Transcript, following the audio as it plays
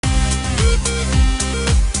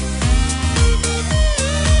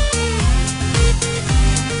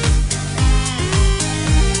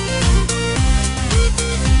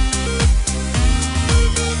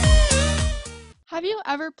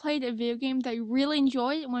ever played a video game that you really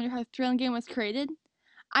enjoyed and wonder how the thrilling game was created?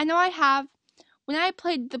 I know I have. When I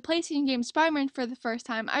played the PlayStation game Spider-Man for the first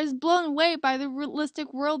time, I was blown away by the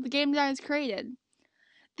realistic world the game designers created.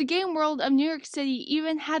 The game world of New York City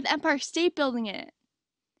even had the Empire State Building in it.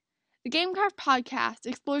 The Gamecraft Podcast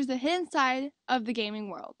explores the hidden side of the gaming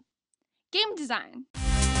world. Game design.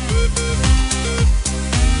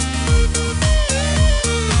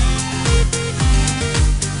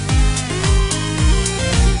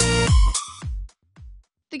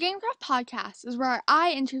 The Gamecraft Podcast is where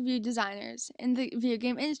I interview designers in the video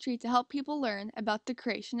game industry to help people learn about the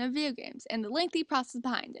creation of video games and the lengthy process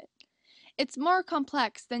behind it. It's more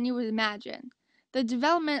complex than you would imagine. The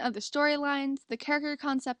development of the storylines, the character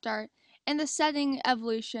concept art, and the setting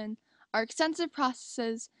evolution are extensive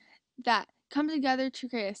processes that come together to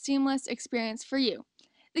create a seamless experience for you,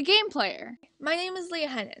 the game player. My name is Leah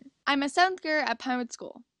Hennon. I'm a 7th grader at Pinewood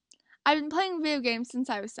School. I've been playing video games since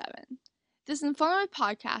I was 7. This informative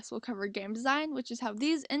podcast will cover game design, which is how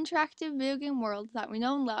these interactive video game worlds that we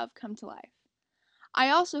know and love come to life. I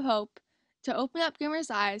also hope to open up gamers'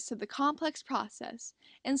 eyes to the complex process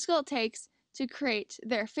and skill it takes to create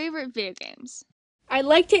their favorite video games. I'd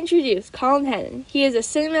like to introduce Colin Hennon. He is a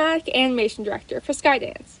cinematic animation director for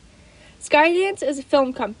Skydance. Skydance is a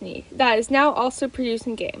film company that is now also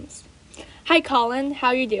producing games. Hi Colin,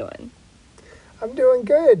 how you doing? I'm doing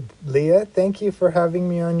good, Leah. Thank you for having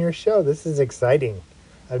me on your show. This is exciting.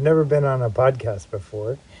 I've never been on a podcast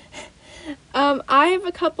before. I have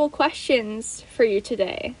a couple questions for you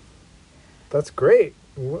today. That's great.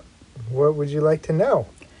 What would you like to know?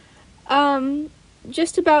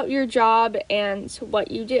 Just about your job and what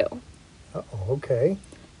you do. Okay.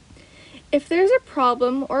 If there's a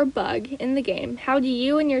problem or bug in the game, how do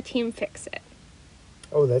you and your team fix it?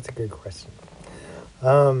 Oh, that's a good question.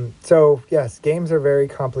 So yes, games are very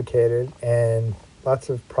complicated and lots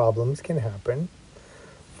of problems can happen.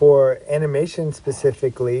 For animation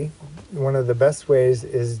specifically, one of the best ways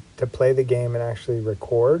is to play the game and actually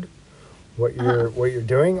record what you're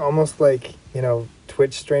doing, almost like,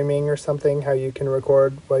 Twitch streaming or something, how you can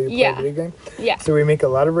record while you play a video game. Yeah. So we make a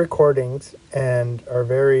lot of recordings and are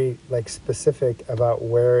very specific about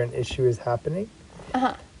where an issue is happening.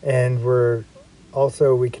 And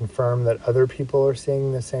we confirm that other people are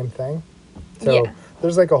seeing the same thing. So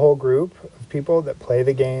there's a whole group of people that play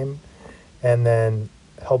the game and then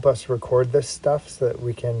help us record this stuff so that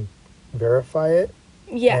we can verify it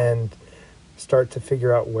and start to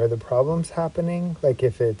figure out where the problem's happening, like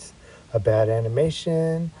if it's a bad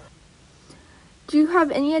animation. Do you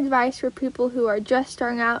have any advice for people who are just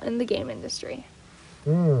starting out in the game industry?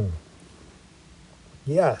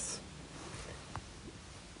 Yes.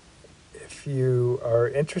 If you are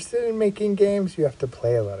interested in making games, you have to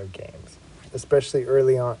play a lot of games, especially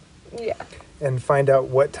early on. Yeah. And find out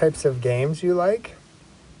what types of games you like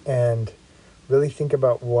and really think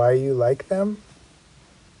about why you like them,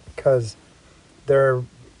 because there are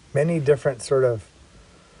many different sort of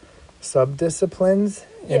sub-disciplines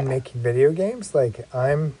in making video games. Like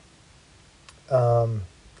I'm kind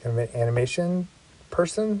of an animation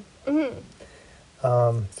person,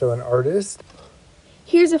 so an artist.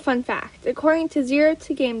 Here's a fun fact. According to Zero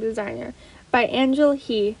to Game Designer by Angela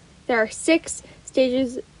He, there are 6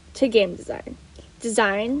 stages to game design.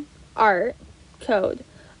 Design, art, code,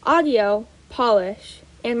 audio, polish,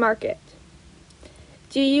 and market.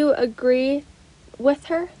 Do you agree with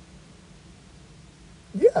her?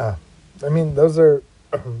 Yeah. I mean, those are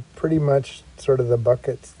pretty much sort of the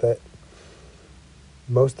buckets that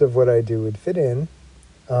most of what I do would fit in.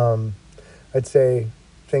 I'd say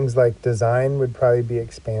things like design would probably be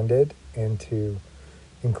expanded into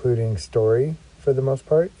including story for the most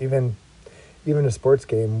part. Even a sports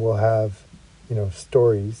game will have,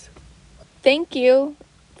 stories. Thank you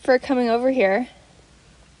for coming over here.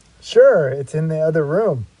 Sure, it's in the other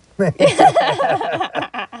room.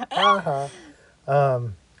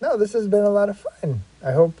 No, this has been a lot of fun.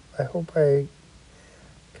 I hope I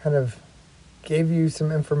kind of gave you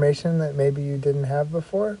some information that maybe you didn't have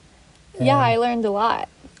before. And yeah, I learned a lot.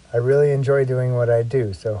 I really enjoy doing what I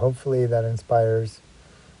do, so hopefully that inspires,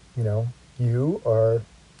 you or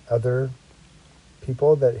other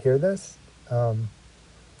people that hear this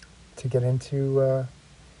to get into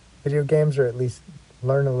video games, or at least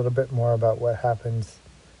learn a little bit more about what happens,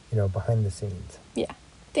 behind the scenes. Yeah.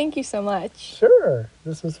 Thank you so much. Sure.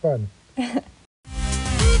 This was fun.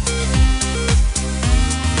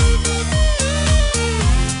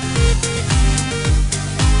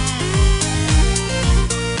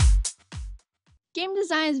 Game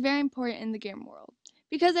design is very important in the game world,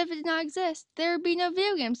 because if it did not exist, there would be no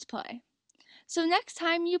video games to play. So next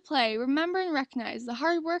time you play, remember and recognize the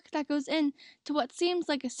hard work that goes into what seems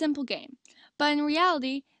like a simple game. But in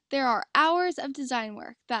reality, there are hours of design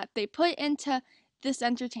work that they put into this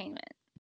entertainment.